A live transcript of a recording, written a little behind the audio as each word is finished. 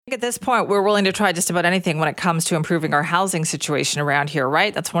At this point, we're willing to try just about anything when it comes to improving our housing situation around here,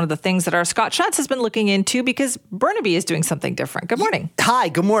 right? That's one of the things that our Scott Schatz has been looking into because Burnaby is doing something different. Good morning. Hi,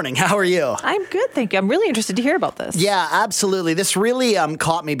 good morning. How are you? I'm good, thank you. I'm really interested to hear about this. Yeah, absolutely. This really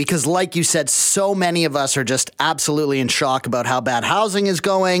caught me because, like you said, so many of us are just absolutely in shock about how bad housing is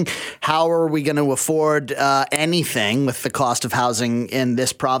going. How are we going to afford anything with the cost of housing in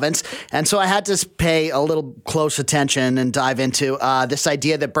this province? And so I had to pay a little close attention and dive into this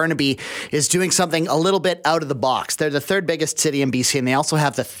idea that Burnaby is doing something a little bit out of the box. They're the third biggest city in BC, and they also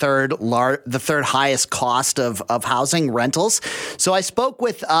have the third highest cost of housing rentals. So I spoke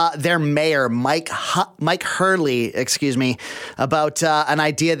with their mayor, Mike Hurley, about an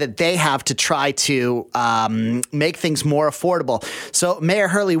idea that they have to try to make things more affordable. So Mayor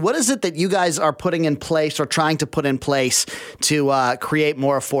Hurley, what is it that you guys are putting in place or trying to put in place to create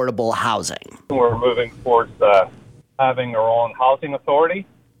more affordable housing? We're moving towards having our own housing authority,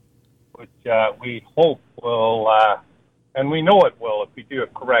 which we hope will, and we know it will if we do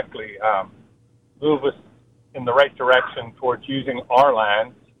it correctly, move us in the right direction towards using our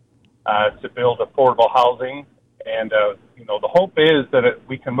land to build affordable housing. And, the hope is that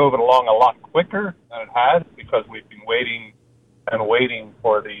we can move it along a lot quicker than it has because we've been waiting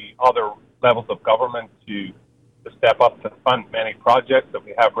for the other levels of government to step up to fund many projects that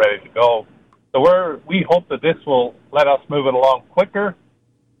we have ready to go. So we hope that this will let us move it along quicker.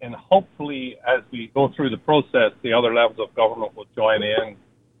 And hopefully, as we go through the process, the other levels of government will join in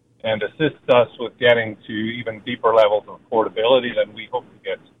and assist us with getting to even deeper levels of affordability than we hope to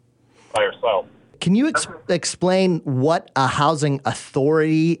get by ourselves. Can you explain what a housing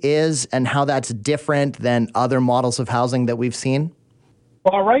authority is and how that's different than other models of housing that we've seen?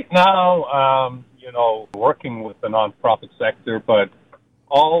 Well, right now, working with the nonprofit sector, but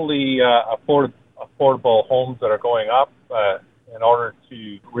all the affordable homes that are going up, in order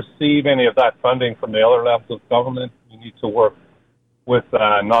to receive any of that funding from the other levels of government, we need to work with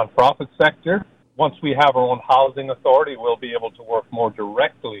the nonprofit sector. Once we have our own housing authority, we'll be able to work more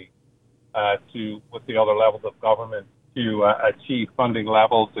directly with the other levels of government to achieve funding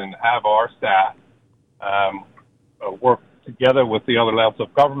levels and have our staff work together with the other levels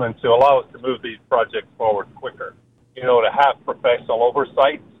of government to allow us to move these projects forward quicker. To have professional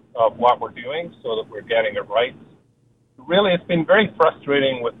oversight of what we're doing so that we're getting it right. Really, it's been very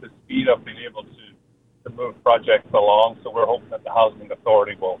frustrating with the speed of being able to move projects along. So we're hoping that the Housing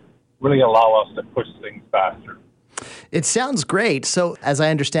Authority will really allow us to push things faster. It sounds great. So as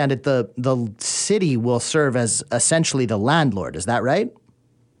I understand it, the city will serve as essentially the landlord. Is that right?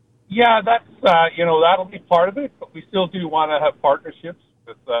 Yeah, that's, that'll be part of it. But we still do want to have partnerships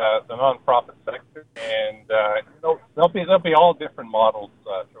with the nonprofit sector. And, there'll be all different models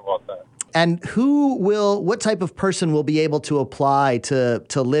throughout that. And what type of person will be able to apply to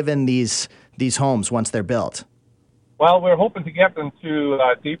live in these homes once they're built? Well, we're hoping to get them to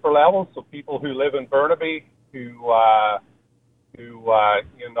deeper levels, so people who live in Burnaby who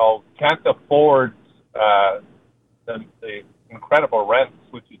can't afford the incredible rents,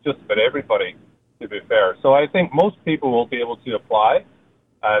 which is just about everybody, to be fair. So I think most people will be able to apply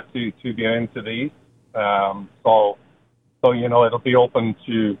to get into these. So it'll be open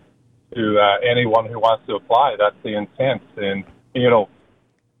to anyone who wants to apply. That's the intent. And,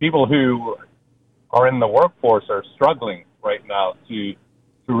 people who are in the workforce are struggling right now to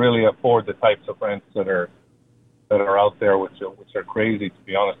really afford the types of rents that are out there, which are crazy, to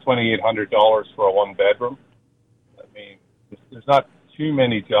be honest. $2,800 for a one bedroom. I mean, there's not too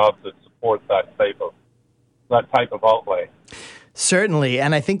many jobs that support that type of outlay. Certainly,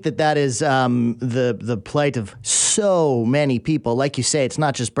 and I think that is the plight of so many people. Like you say, it's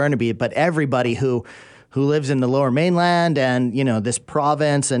not just Burnaby, but everybody who lives in the Lower Mainland and this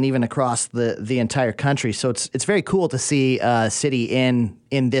province and even across the entire country. So it's very cool to see a city in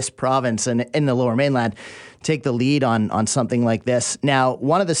this province and in the Lower Mainland take the lead on something like this. Now,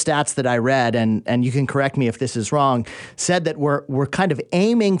 one of the stats that I read, and you can correct me if this is wrong, said that we're kind of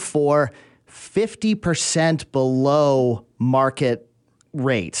aiming for 50% below market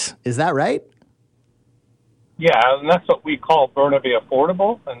rates. Is that right? Yeah, and that's what we call Burnaby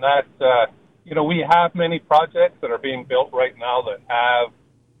affordable. And that, we have many projects that are being built right now that have,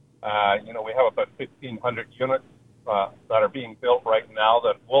 we have about 1,500 units that are being built right now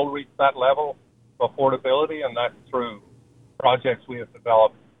that will reach that level of affordability. And that's through projects we're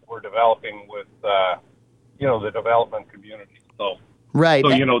developing with, the development community. So. Right. So,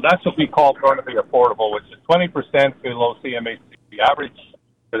 that's what we call Burnaby affordable, which is 20% below CMHC average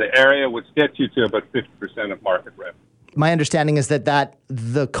for the area, which gets you to about 50% of market rent. My understanding is that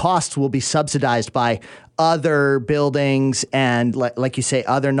the costs will be subsidized by other buildings and, like you say,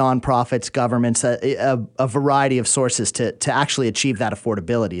 other nonprofits, governments, a variety of sources to actually achieve that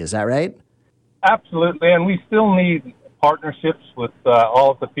affordability. Is that right? Absolutely, and we still need partnerships with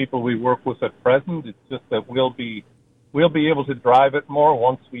all of the people we work with at present. It's just that we'll be able to drive it more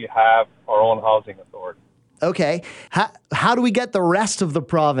once we have our own housing authority. Okay. How do we get the rest of the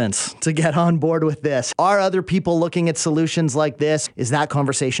province to get on board with this? Are other people looking at solutions like this? Is that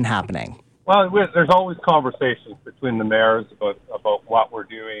conversation happening? Well, there's always conversations between the mayors about what we're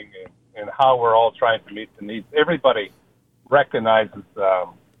doing and how we're all trying to meet the needs. Everybody recognizes, the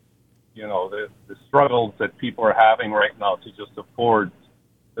struggles that people are having right now to just afford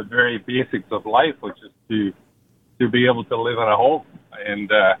the very basics of life, which is to be able to live in a home.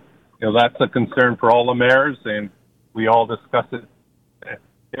 And, that's a concern for all the mayors, and we all discuss it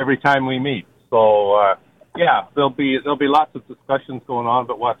every time we meet. So, there'll be lots of discussions going on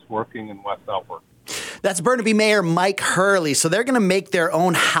about what's working and what's not working. That's Burnaby Mayor Mike Hurley. So they're going to make their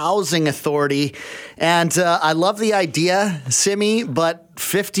own housing authority. And I love the idea, Simi, but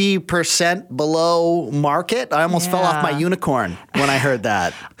 50% below market? I almost fell off my unicorn when I heard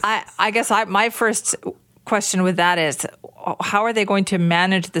that. I guess my first question with that is, how are they going to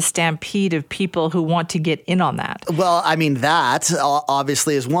manage the stampede of people who want to get in on that? Well, I mean, that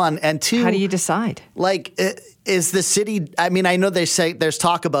obviously is one. And two, how do you decide? Is the city, I mean, I know they say there's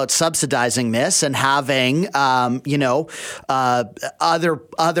talk about subsidizing this and having, other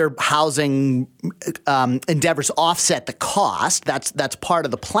housing endeavors offset the cost. That's part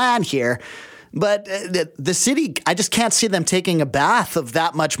of the plan here. But the city, I just can't see them taking a bath of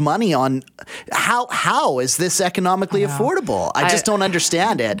that much money on how is this economically affordable? I just don't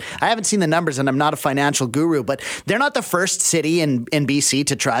understand it. I haven't seen the numbers and I'm not a financial guru, but they're not the first city in BC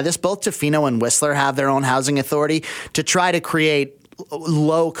to try this. Both Tofino and Whistler have their own housing authority to try to create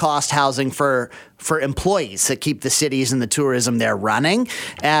low-cost housing for employees that keep the cities and the tourism there running.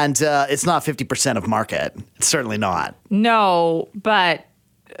 And it's not 50% of market. It's certainly not. No, but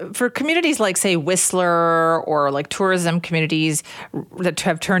for communities like, say, Whistler or like tourism communities that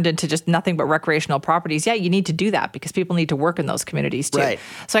have turned into just nothing but recreational properties, you need to do that because people need to work in those communities too. Right.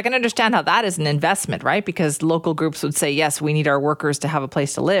 So I can understand how that is an investment, right? Because local groups would say, yes, we need our workers to have a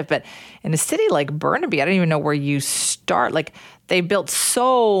place to live. But in a city like Burnaby, I don't even know where you start. Like, they built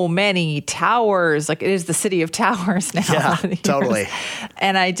so many towers. Like, it is the city of towers now. Yeah, totally.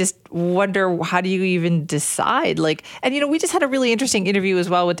 And I just wonder, how do you even decide? And we just had a really interesting interview as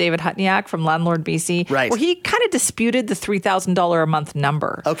well with David Hutniak from Landlord BC, right, where he kind of disputed the $3,000 a month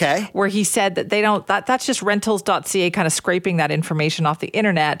number. Okay. Where he said that that's just rentals.ca kind of scraping that information off the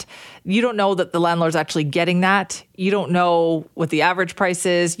internet. You don't know that the landlord's actually getting that. You don't know what the average price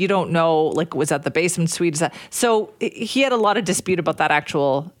is. You don't know, was that the basement suite? So he had a lot of dispute about that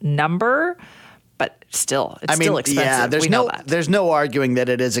actual number, but still, still expensive. Yeah, there's no arguing that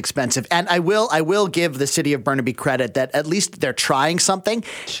it is expensive. And I will give the city of Burnaby credit that at least they're trying something.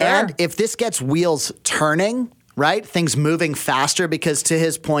 Sure. And if this gets wheels turning, right, things moving faster, because to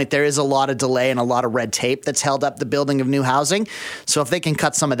his point, there is a lot of delay and a lot of red tape that's held up the building of new housing. So if they can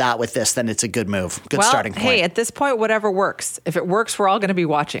cut some of that with this, then it's a good move. Good starting point. Hey, at this point, whatever works. If it works, we're all going to be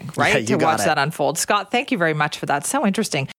watching, right? Yeah, to watch that unfold. Scott, thank you very much for that. So interesting.